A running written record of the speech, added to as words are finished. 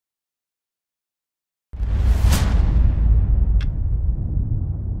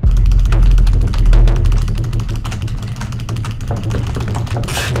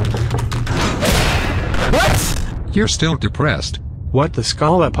You're still depressed. What the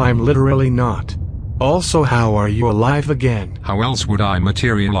scallop, I'm literally not. Also, how are you alive again? How else would I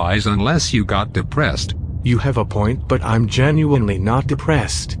materialize unless you got depressed? You have a point, but I'm genuinely not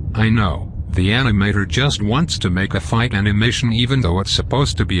depressed. I know. The animator just wants to make a fight animation even though it's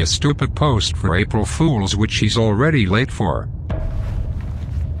supposed to be a stupid post for April Fools, which he's already late for.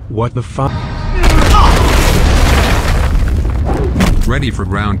 What the fuck? Ready for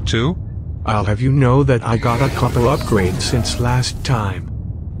round 2? I'll have you know that I got a couple upgrades since last time.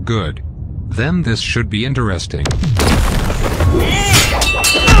 Good. Then this should be interesting.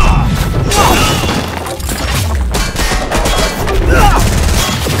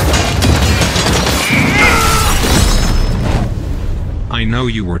 I know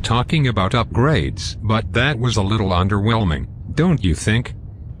you were talking about upgrades, but that was a little underwhelming, don't you think?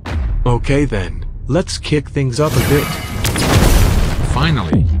 Okay then, let's kick things up a bit.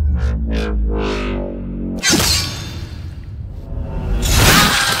 Finally.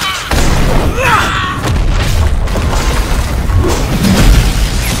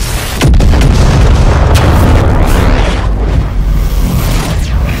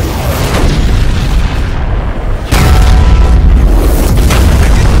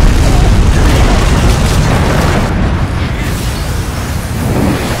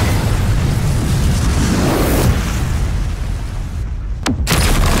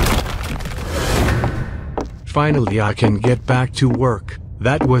 Finally I can get back to work.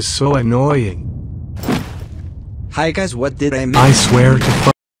 That was so annoying. Hi guys, what did I miss? I swear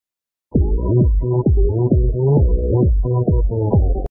to